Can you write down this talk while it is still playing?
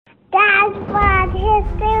Dad Bod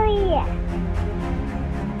History.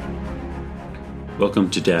 Welcome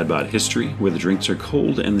to Dad Bod History, where the drinks are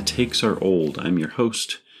cold and the takes are old. I'm your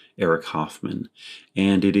host, Eric Hoffman,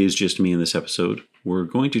 and it is just me in this episode. We're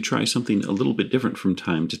going to try something a little bit different from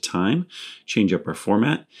time to time, change up our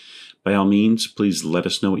format. By all means, please let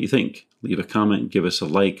us know what you think. Leave a comment, give us a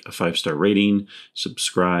like, a 5-star rating,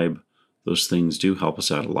 subscribe. Those things do help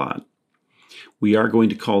us out a lot. We are going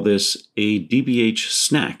to call this a DBH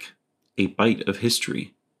snack, a bite of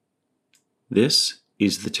history. This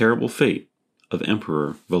is the terrible fate of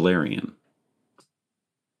Emperor Valerian.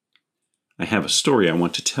 I have a story I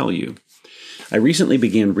want to tell you. I recently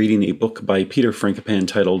began reading a book by Peter Frankopan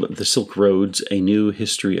titled The Silk Roads, A New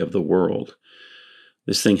History of the World.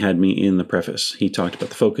 This thing had me in the preface. He talked about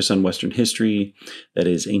the focus on Western history, that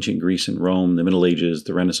is, ancient Greece and Rome, the Middle Ages,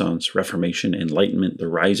 the Renaissance, Reformation, Enlightenment, the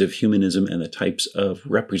rise of humanism, and the types of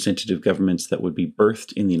representative governments that would be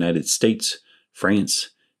birthed in the United States, France,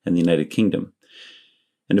 and the United Kingdom.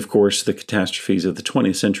 And of course, the catastrophes of the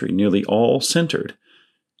 20th century, nearly all centered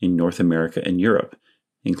in North America and Europe,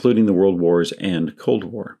 including the World Wars and Cold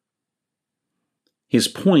War. His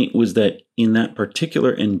point was that in that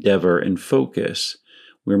particular endeavor and focus,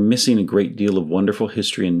 we're missing a great deal of wonderful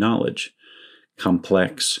history and knowledge,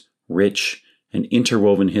 complex, rich, and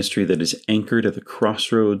interwoven history that is anchored at the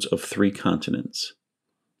crossroads of 3 continents.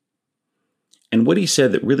 And what he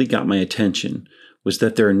said that really got my attention was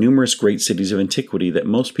that there are numerous great cities of antiquity that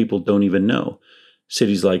most people don't even know,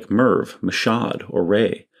 cities like Merv, Mashhad, or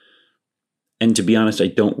Ray. And to be honest, I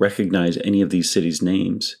don't recognize any of these cities'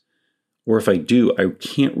 names. Or if I do, I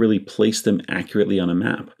can't really place them accurately on a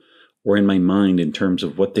map, or in my mind in terms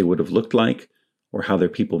of what they would have looked like, or how their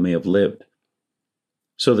people may have lived.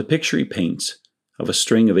 So the picture he paints of a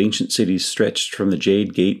string of ancient cities stretched from the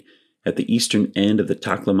Jade Gate at the eastern end of the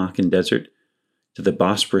Taklamakan Desert to the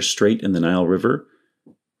Bosporus Strait and the Nile River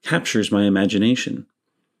captures my imagination,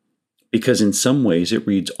 because in some ways it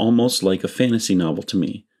reads almost like a fantasy novel to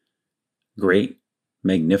me. Great,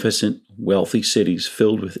 magnificent, wealthy cities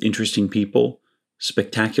filled with interesting people,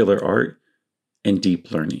 spectacular art, and deep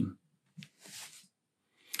learning.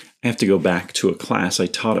 I have to go back to a class I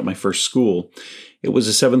taught at my first school. It was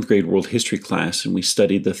a 7th grade world history class, and we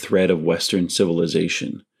studied the thread of Western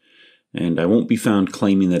civilization. And I won't be found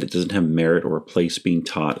claiming that it doesn't have merit or a place being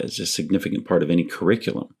taught as a significant part of any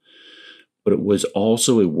curriculum. But it was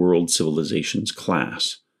also a world civilizations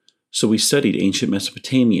class. So we studied ancient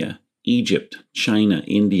Mesopotamia, Egypt, China,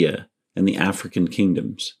 India, and the African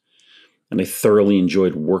kingdoms. And I thoroughly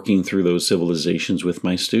enjoyed working through those civilizations with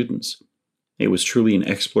my students. It was truly an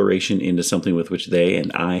exploration into something with which they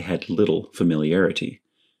and I had little familiarity.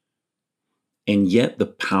 And yet the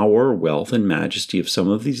power, wealth, and majesty of some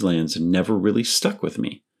of these lands never really stuck with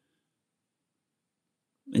me.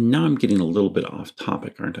 And now I'm getting a little bit off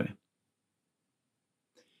topic, aren't I?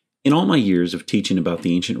 In all my years of teaching about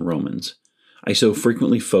the ancient Romans, I so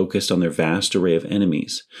frequently focused on their vast array of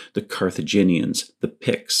enemies, the Carthaginians, the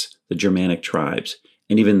Picts, the Germanic tribes,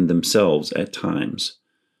 and even themselves at times.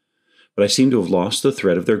 But I seem to have lost the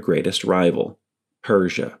thread of their greatest rival,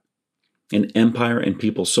 Persia, an empire and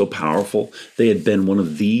people so powerful they had been one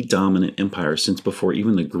of the dominant empires since before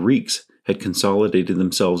even the Greeks had consolidated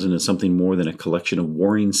themselves into something more than a collection of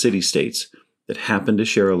warring city-states that happened to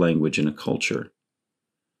share a language and a culture.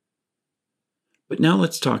 But now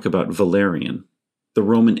let's talk about Valerian, the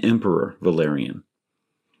Roman Emperor Valerian.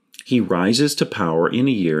 He rises to power in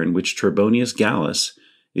a year in which Trebonius Gallus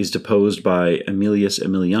is deposed by Aemilius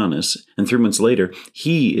Aemilianus, and 3 months later,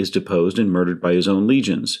 he is deposed and murdered by his own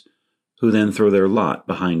legions, who then throw their lot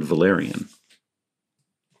behind Valerian.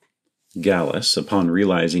 Gallus, upon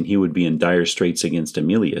realizing he would be in dire straits against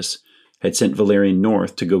Aemilius, had sent Valerian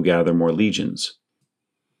north to go gather more legions.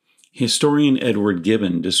 Historian Edward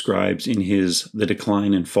Gibbon describes in his The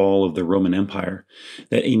Decline and Fall of the Roman Empire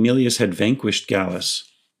that Aemilius had vanquished Gallus,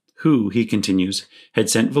 who, he continues, had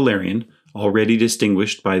sent Valerian, already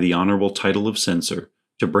distinguished by the honorable title of censor,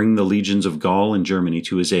 to bring the legions of Gaul and Germany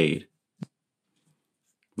to his aid.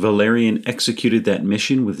 Valerian executed that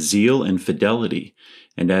mission with zeal and fidelity,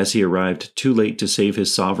 and as he arrived too late to save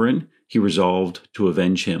his sovereign, he resolved to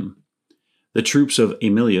avenge him. The troops of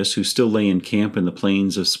Aemilius, who still lay in camp in the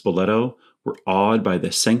plains of Spoleto, were awed by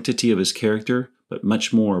the sanctity of his character, but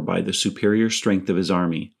much more by the superior strength of his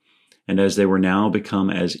army, and as they were now become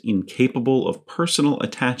as incapable of personal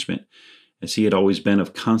attachment as he had always been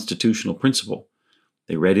of constitutional principle,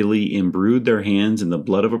 they readily imbrued their hands in the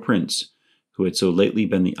blood of a prince who had so lately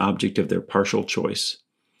been the object of their partial choice.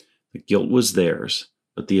 The guilt was theirs,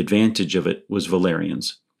 but the advantage of it was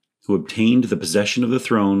Valerian's, who obtained the possession of the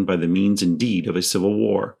throne by the means indeed of a civil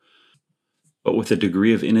war, but with a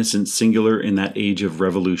degree of innocence singular in that age of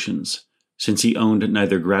revolutions, since he owned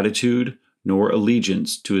neither gratitude nor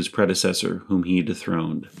allegiance to his predecessor whom he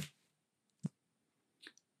dethroned.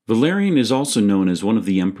 Valerian is also known as one of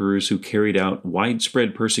the emperors who carried out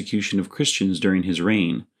widespread persecution of Christians during his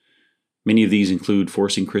reign. Many of these include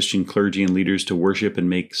forcing Christian clergy and leaders to worship and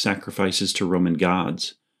make sacrifices to Roman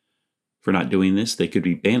gods. For not doing this, they could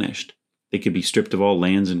be banished. They could be stripped of all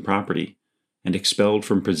lands and property, and expelled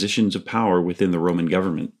from positions of power within the Roman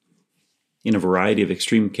government. In a variety of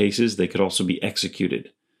extreme cases, they could also be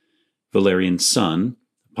executed. Valerian's son,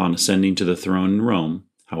 upon ascending to the throne in Rome,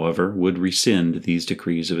 however, would rescind these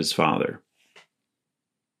decrees of his father.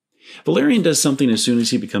 Valerian does something as soon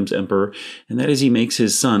as he becomes emperor, and that is he makes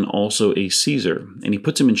his son also a Caesar, and he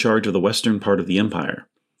puts him in charge of the western part of the empire.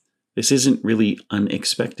 This isn't really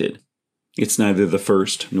unexpected. It's neither the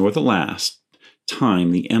first nor the last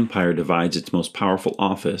time the empire divides its most powerful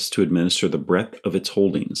office to administer the breadth of its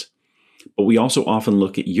holdings. But we also often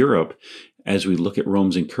look at Europe as we look at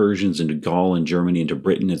Rome's incursions into Gaul and Germany and to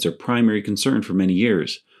Britain as their primary concern for many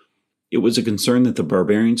years. It was a concern that the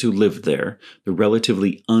barbarians who lived there, the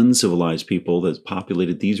relatively uncivilized people that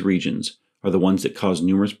populated these regions, are the ones that cause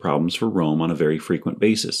numerous problems for Rome on a very frequent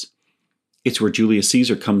basis. It's where Julius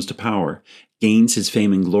Caesar comes to power, gains his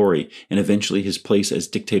fame and glory, and eventually his place as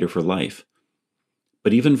dictator for life.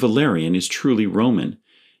 But even Valerian is truly Roman.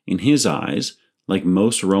 In his eyes, like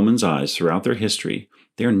most Romans' eyes throughout their history,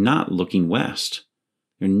 they're not looking west.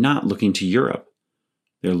 They're not looking to Europe.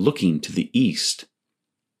 They're looking to the east.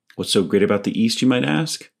 What's so great about the east, you might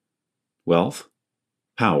ask? Wealth,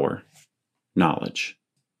 power, knowledge.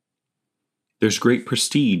 There's great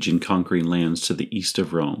prestige in conquering lands to the east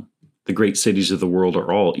of Rome. The great cities of the world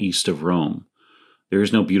are all east of Rome. There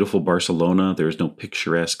is no beautiful Barcelona. There is no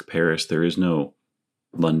picturesque Paris. There is no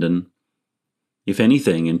London. If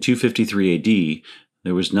anything, in 253 AD,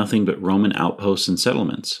 there was nothing but Roman outposts and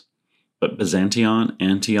settlements. But Byzantion,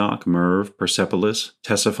 Antioch, Merv, Persepolis,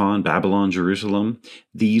 Ctesiphon, Babylon, Jerusalem,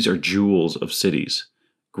 these are jewels of cities,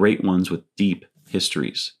 great ones with deep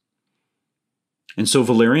histories. And so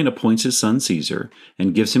Valerian appoints his son Caesar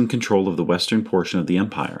and gives him control of the western portion of the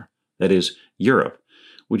empire, that is, Europe,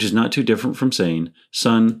 which is not too different from saying,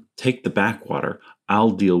 "Son, take the backwater,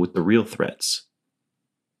 I'll deal with the real threats."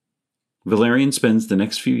 Valerian spends the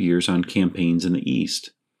next few years on campaigns in the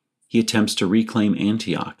east. He attempts to reclaim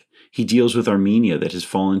Antioch. He deals with Armenia that has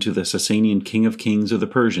fallen to the Sasanian king of kings of the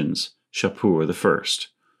Persians, Shapur I.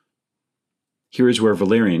 Here is where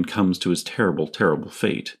Valerian comes to his terrible, terrible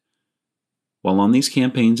fate. While on these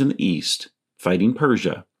campaigns in the east, fighting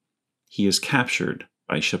Persia, he is captured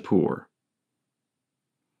by Shapur.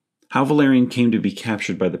 How Valerian came to be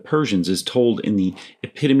captured by the Persians is told in the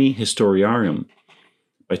Epitome Historiarum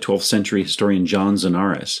by 12th century historian John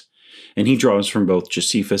Zenaris, and he draws from both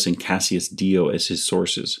Josephus and Cassius Dio as his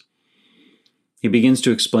sources. He begins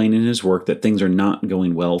to explain in his work that things are not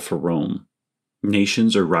going well for Rome.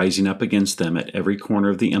 Nations are rising up against them at every corner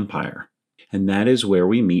of the empire, and that is where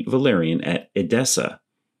we meet Valerian at Edessa.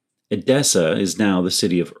 Edessa is now the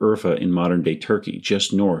city of Urfa in modern-day Turkey,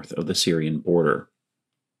 just north of the Syrian border.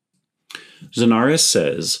 Zenaris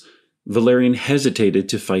says Valerian hesitated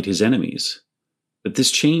to fight his enemies, but this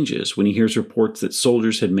changes when he hears reports that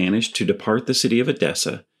soldiers had managed to depart the city of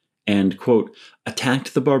Edessa and, quote,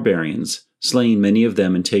 attacked the barbarians, slaying many of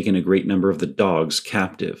them and taking a great number of the dogs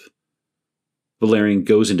captive. Valerian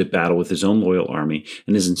goes into battle with his own loyal army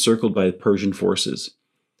and is encircled by the Persian forces.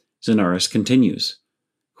 Zenaris continues,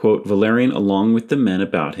 quote, Valerian, along with the men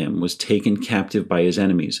about him, was taken captive by his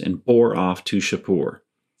enemies and bore off to Shapur.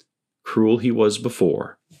 Cruel he was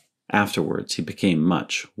before. Afterwards he became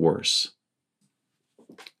much worse.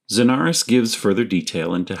 Zenaris gives further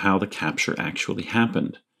detail into how the capture actually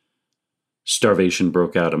happened. Starvation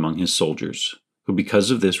broke out among his soldiers, who because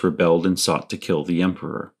of this rebelled and sought to kill the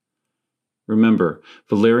emperor. Remember,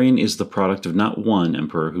 Valerian is the product of not one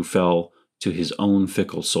emperor who fell to his own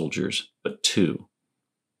fickle soldiers, but two.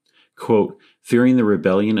 Quote, fearing the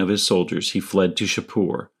rebellion of his soldiers, he fled to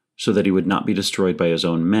Shapur, so that he would not be destroyed by his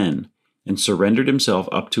own men, and surrendered himself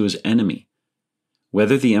up to his enemy.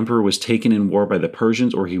 Whether the emperor was taken in war by the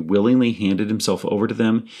Persians or he willingly handed himself over to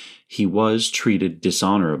them, he was treated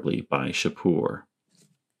dishonorably by Shapur.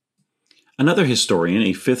 Another historian,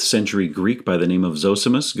 a 5th century Greek by the name of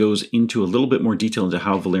Zosimus, goes into a little bit more detail into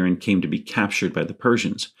how Valerian came to be captured by the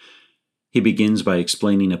Persians. He begins by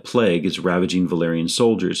explaining a plague is ravaging Valerian's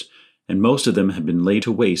soldiers, and most of them have been laid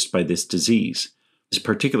to waste by this disease. This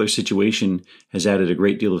particular situation has added a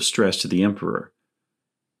great deal of stress to the emperor.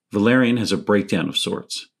 Valerian has a breakdown of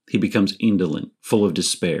sorts. He becomes indolent, full of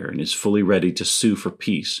despair, and is fully ready to sue for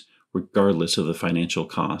peace, regardless of the financial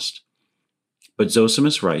cost. But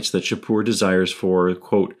Zosimus writes that Shapur desires for,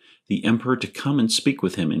 quote, the emperor to come and speak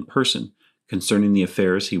with him in person concerning the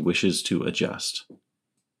affairs he wishes to adjust.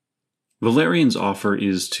 Valerian's offer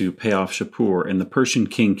is to pay off Shapur, and the Persian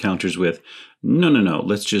king counters with, no,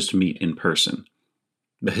 let's just meet in person.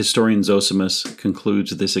 The historian Zosimus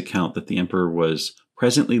concludes this account that the emperor was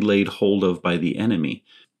presently laid hold of by the enemy,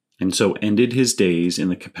 and so ended his days in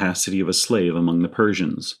the capacity of a slave among the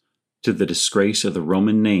Persians, to the disgrace of the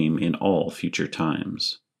Roman name in all future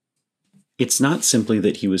times. It's not simply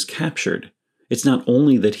that he was captured. It's not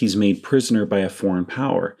only that he's made prisoner by a foreign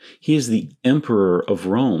power. He is the emperor of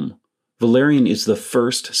Rome. Valerian is the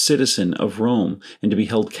first citizen of Rome, and to be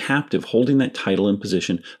held captive, holding that title and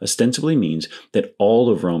position, ostensibly means that all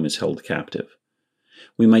of Rome is held captive.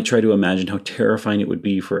 We might try to imagine how terrifying it would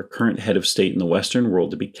be for a current head of state in the Western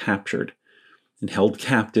world to be captured and held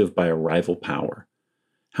captive by a rival power.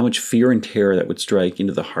 How much fear and terror that would strike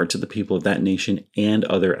into the hearts of the people of that nation and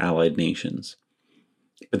other allied nations.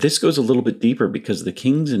 But this goes a little bit deeper because the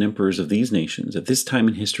kings and emperors of these nations at this time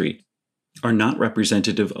in history are not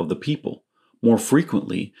representative of the people. More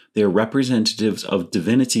frequently, they are representatives of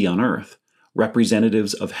divinity on earth,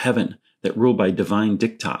 representatives of heaven that rule by divine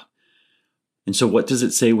diktat. And so what does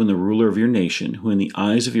it say when the ruler of your nation, who in the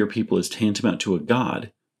eyes of your people is tantamount to a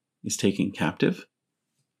god, is taken captive?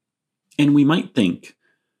 And we might think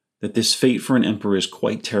that this fate for an emperor is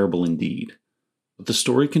quite terrible indeed. But the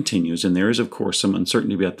story continues, and there is, of course, some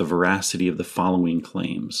uncertainty about the veracity of the following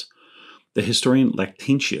claims. The historian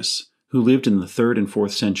Lactantius, who lived in the 3rd and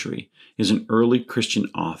 4th century, is an early Christian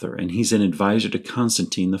author, and he's an advisor to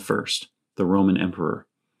Constantine I, the Roman emperor.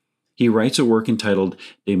 He writes a work entitled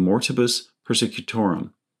De Mortibus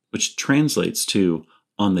Persecutorum, which translates to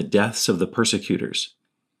On the Deaths of the Persecutors.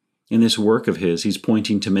 In this work of his, he's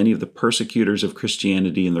pointing to many of the persecutors of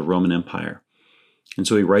Christianity in the Roman Empire. And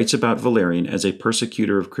so he writes about Valerian as a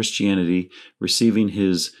persecutor of Christianity receiving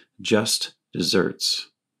his just deserts.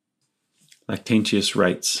 Lactantius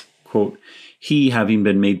writes, quote, he, having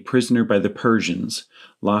been made prisoner by the Persians,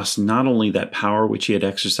 lost not only that power which he had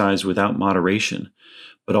exercised without moderation,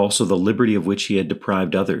 but also the liberty of which he had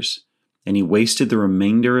deprived others, and he wasted the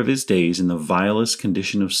remainder of his days in the vilest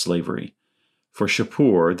condition of slavery. For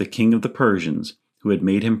Shapur, the king of the Persians, who had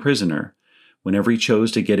made him prisoner, whenever he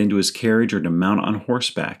chose to get into his carriage or to mount on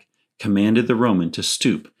horseback, commanded the Roman to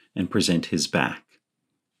stoop and present his back.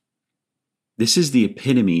 This is the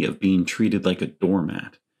epitome of being treated like a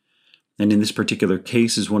doormat, and in this particular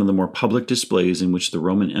case is one of the more public displays in which the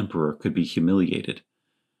Roman emperor could be humiliated.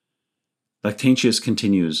 Lactantius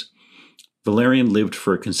continues, Valerian lived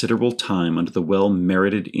for a considerable time under the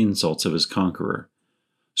well-merited insults of his conqueror,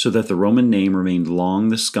 so that the Roman name remained long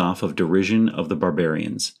the scoff of derision of the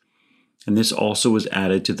barbarians. And this also was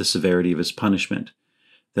added to the severity of his punishment,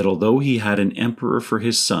 that although he had an emperor for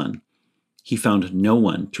his son, he found no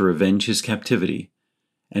one to revenge his captivity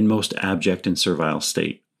and most abject and servile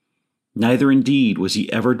state. Neither indeed was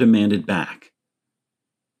he ever demanded back.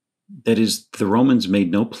 That is, the Romans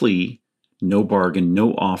made no plea, no bargain,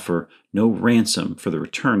 no offer, no ransom for the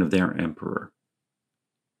return of their emperor.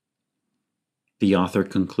 The author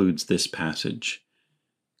concludes this passage,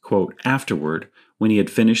 quote, afterward, when he had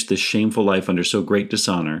finished this shameful life under so great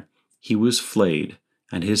dishonor, he was flayed,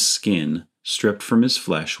 and his skin, stripped from his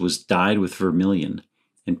flesh, was dyed with vermilion,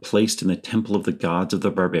 and placed in the temple of the gods of the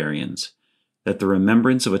barbarians, that the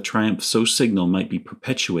remembrance of a triumph so signal might be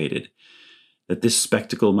perpetuated, that this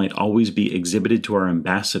spectacle might always be exhibited to our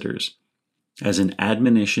ambassadors, as an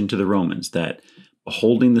admonition to the Romans that,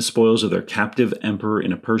 beholding the spoils of their captive emperor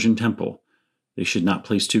in a Persian temple, they should not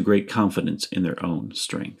place too great confidence in their own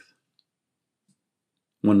strength.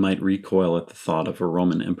 One might recoil at the thought of a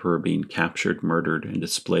Roman emperor being captured, murdered, and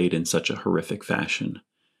displayed in such a horrific fashion.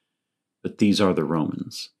 But these are the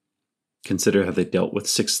Romans. Consider how they dealt with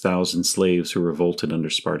 6,000 slaves who revolted under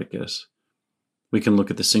Spartacus. We can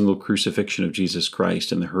look at the single crucifixion of Jesus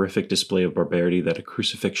Christ and the horrific display of barbarity that a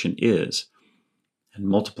crucifixion is, and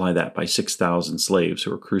multiply that by 6,000 slaves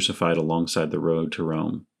who were crucified alongside the road to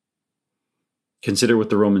Rome. Consider what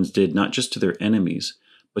the Romans did not just to their enemies,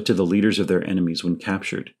 but to the leaders of their enemies when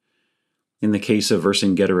captured. In the case of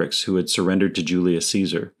Vercingetorix, who had surrendered to Julius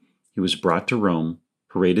Caesar, he was brought to Rome,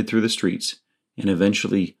 paraded through the streets, and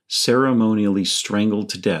eventually ceremonially strangled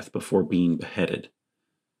to death before being beheaded.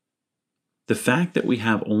 The fact that we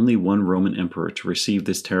have only one Roman emperor to receive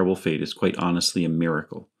this terrible fate is quite honestly a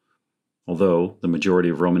miracle, although the majority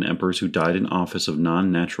of Roman emperors who died in office of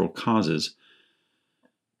non-natural causes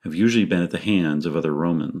have usually been at the hands of other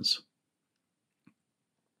Romans.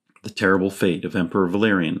 The terrible fate of Emperor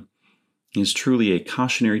Valerian is truly a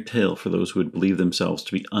cautionary tale for those who would believe themselves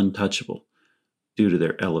to be untouchable due to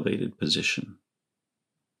their elevated position.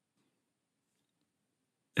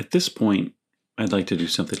 At this point, I'd like to do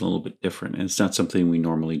something a little bit different, and it's not something we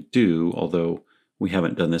normally do, although we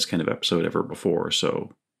haven't done this kind of episode ever before,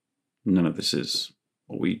 so none of this is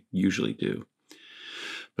what we usually do.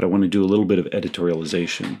 But I want to do a little bit of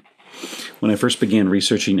editorialization. When I first began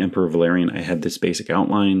researching Emperor Valerian, I had this basic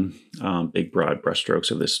outline, big broad brushstrokes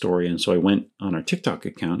of this story, and so I went on our TikTok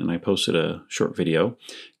account and I posted a short video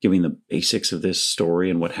giving the basics of this story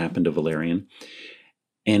and what happened to Valerian.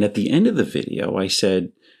 And at the end of the video, I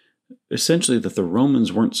said essentially that the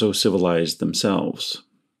Romans weren't so civilized themselves,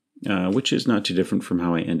 which is not too different from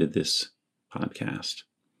how I ended this podcast.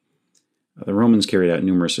 The Romans carried out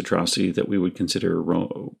numerous atrocities that we would consider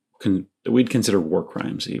war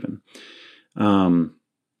crimes, even. And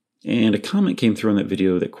a comment came through on that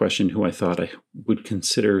video that questioned who I thought I would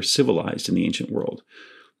consider civilized in the ancient world.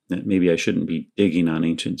 That maybe I shouldn't be digging on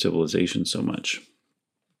ancient civilization so much.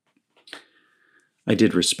 I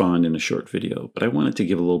did respond in a short video, but I wanted to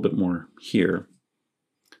give a little bit more here.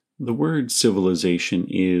 The word civilization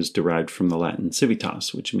is derived from the Latin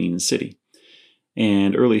civitas, which means city.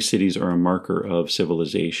 And early cities are a marker of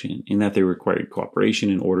civilization in that they required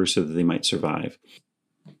cooperation in order so that they might survive.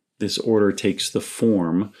 This order takes the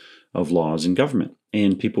form of laws and government,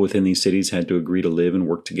 and people within these cities had to agree to live and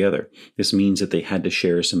work together. This means that they had to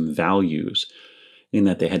share some values, in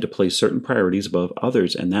that they had to place certain priorities above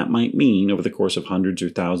others, and that might mean, over the course of hundreds or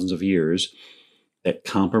thousands of years, that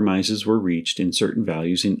compromises were reached in certain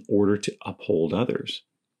values in order to uphold others.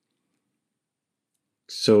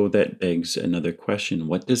 So that begs another question.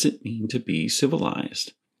 What does it mean to be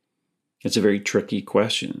civilized? It's a very tricky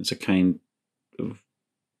question. It's a kind of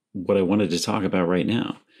what I wanted to talk about right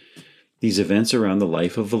now. These events around the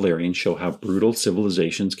life of Valerian show how brutal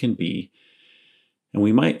civilizations can be. And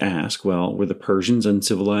we might ask, well, were the Persians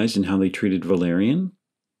uncivilized in how they treated Valerian?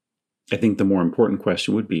 I think the more important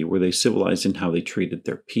question would be, were they civilized in how they treated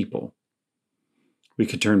their people? We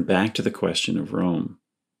could turn back to the question of Rome.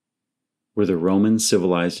 Were the Romans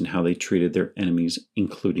civilized in how they treated their enemies,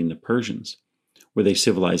 including the Persians? Were they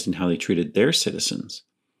civilized in how they treated their citizens?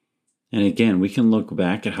 And again, we can look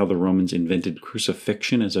back at how the Romans invented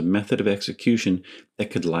crucifixion as a method of execution that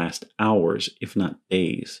could last hours, if not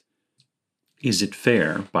days. Is it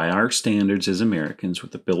fair, by our standards as Americans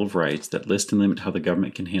with the Bill of Rights that list and limit how the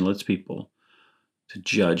government can handle its people, to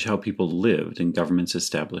judge how people lived in governments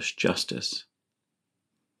established justice?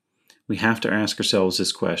 We have to ask ourselves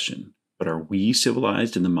this question. But are we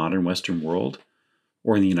civilized in the modern Western world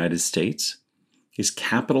or in the United States? Is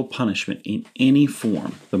capital punishment in any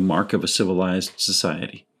form the mark of a civilized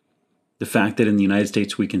society? The fact that in the United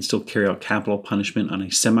States we can still carry out capital punishment on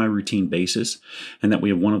a semi-routine basis and that we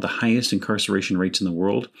have one of the highest incarceration rates in the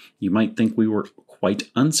world, you might think we were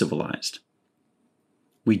quite uncivilized.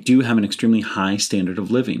 We do have an extremely high standard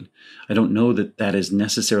of living. I don't know that that is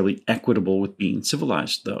necessarily equitable with being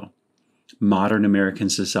civilized, though. Modern American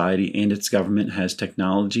society and its government has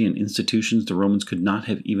technology and institutions the Romans could not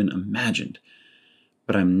have even imagined,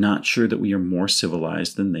 but I'm not sure that we are more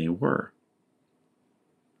civilized than they were.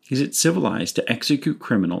 Is it civilized to execute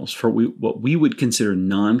criminals for what we would consider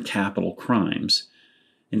non-capital crimes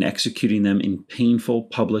and executing them in painful,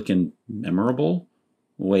 public, and memorable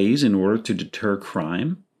ways in order to deter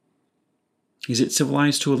crime? Is it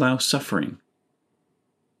civilized to allow suffering?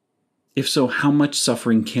 If so, how much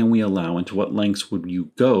suffering can we allow and to what lengths would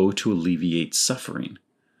you go to alleviate suffering?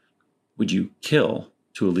 Would you kill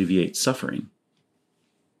to alleviate suffering?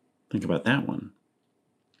 Think about that one.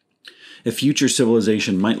 A future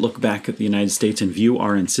civilization might look back at the United States and view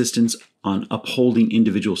our insistence on upholding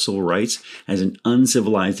individual civil rights as an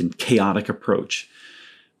uncivilized and chaotic approach,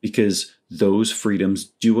 because those freedoms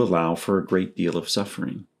do allow for a great deal of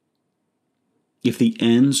suffering. If the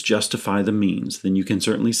ends justify the means, then you can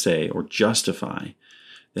certainly say or justify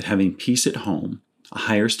that having peace at home, a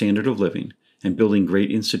higher standard of living, and building great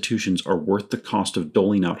institutions are worth the cost of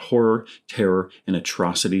doling out horror, terror, and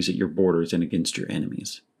atrocities at your borders and against your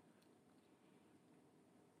enemies.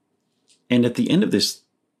 And at the end of this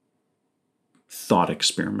thought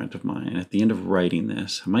experiment of mine, at the end of writing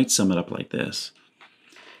this, I might sum it up like this.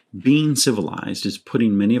 Being civilized is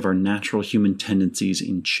putting many of our natural human tendencies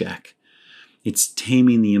in check. It's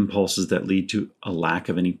taming the impulses that lead to a lack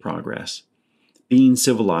of any progress. Being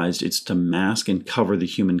civilized, it's to mask and cover the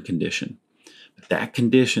human condition. But that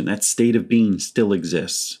condition, that state of being still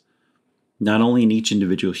exists. Not only in each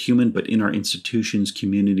individual human, but in our institutions,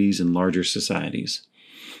 communities, and larger societies.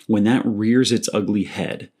 When that rears its ugly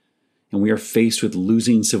head, and we are faced with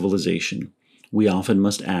losing civilization, we often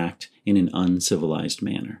must act in an uncivilized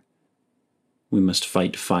manner. We must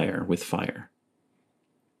fight fire with fire.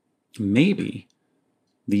 Maybe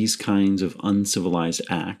these kinds of uncivilized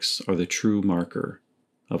acts are the true marker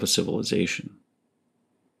of a civilization.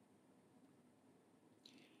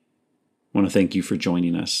 I want to thank you for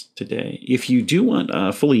joining us today. If you do want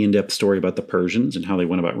a fully in-depth story about the Persians and how they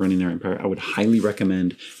went about running their empire, I would highly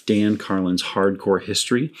recommend Dan Carlin's Hardcore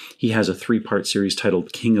History. He has a 3-part series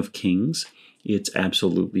titled King of Kings. It's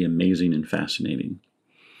absolutely amazing and fascinating.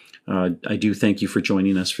 I do thank you for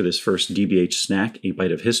joining us for this first DBH Snack, A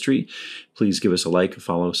Bite of History. Please give us a like,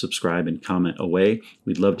 follow, subscribe, and comment away.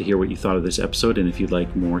 We'd love to hear what you thought of this episode and if you'd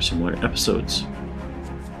like more similar episodes.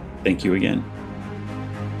 Thank you again.